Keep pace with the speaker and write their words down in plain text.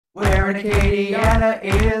where in Acadiana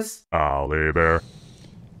is Iberia.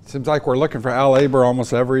 Seems like we're looking for Al Aber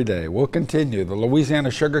almost every day. We'll continue. The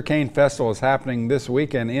Louisiana Sugarcane Festival is happening this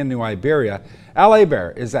weekend in New Iberia. Al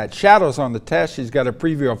Aber is at Shadows on the Teche. He's got a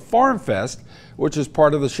preview of Farm Fest, which is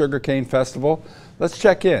part of the Sugarcane Festival. Let's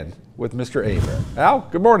check in with Mr. Aber. Al,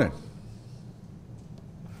 good morning.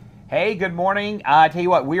 Hey, good morning. I tell you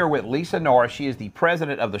what, we are with Lisa Norris. She is the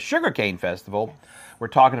president of the Sugarcane Festival. We're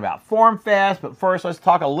talking about Farm Fest, but first let's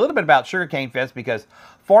talk a little bit about Sugarcane Fest because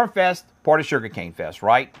Farm Fest, part of Sugarcane Fest,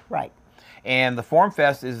 right? Right. And the Farm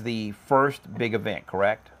Fest is the first big event,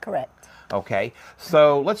 correct? Correct. Okay,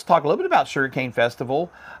 so let's talk a little bit about Sugarcane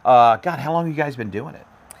Festival. God, how long have you guys been doing it?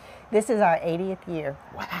 This is our 80th year.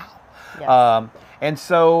 Wow. Yes. And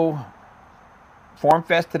so Farm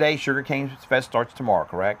Fest today, Sugarcane Fest starts tomorrow,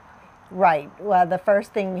 correct? Right. Well, the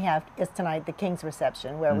first thing we have is tonight the King's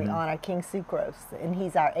Reception, where we honor King Sucrose, and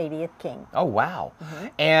he's our 80th king. Oh, wow.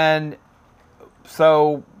 And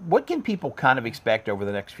so what can people kind of expect over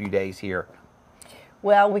the next few days here?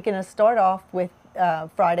 Well, we're going to start off with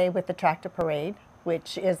Friday with the tractor parade,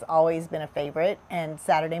 which has always been a favorite, and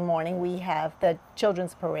Saturday morning we have the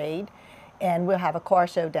children's parade, and we'll have a car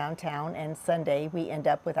show downtown, and Sunday we end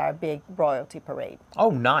up with our big royalty parade. Oh,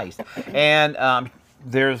 nice. And I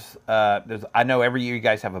know every year you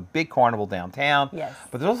guys have a big carnival downtown. Yes.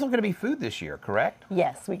 But there's also going to be food this year, correct?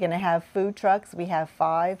 Yes, we're going to have food trucks. We have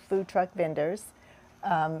 5 food truck vendors,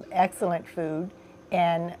 excellent food,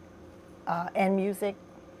 and music.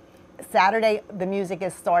 Saturday, the music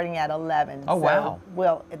is starting at 11. Oh, wow.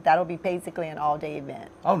 Well, that'll be basically an all-day event.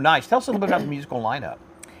 Oh, nice. Tell us a little bit about the musical lineup.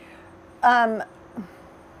 My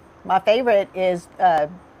favorite is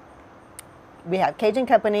we have Cajun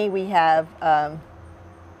Company. We have,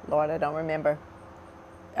 Lord, I don't remember,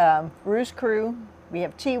 Rouge Crew. We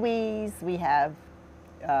have Chiwis. We have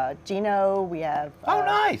Gino. We have... Oh,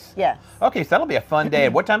 nice. Yes. Okay, so that'll be a fun day.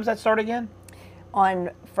 And what time does that start again? On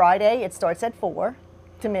Friday, it starts at 4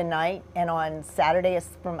 to midnight, and on Saturday, it's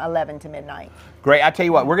from 11 to midnight. Great. I tell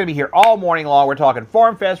you what, we're going to be here all morning long. We're talking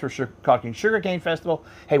Farm Fest. We're talking Sugarcane Festival.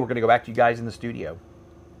 Hey, we're going to go back to you guys in the studio.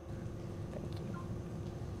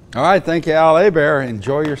 All right, thank you, Al Aber.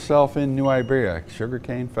 Enjoy yourself in New Iberia.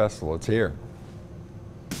 Sugarcane Festival, it's here.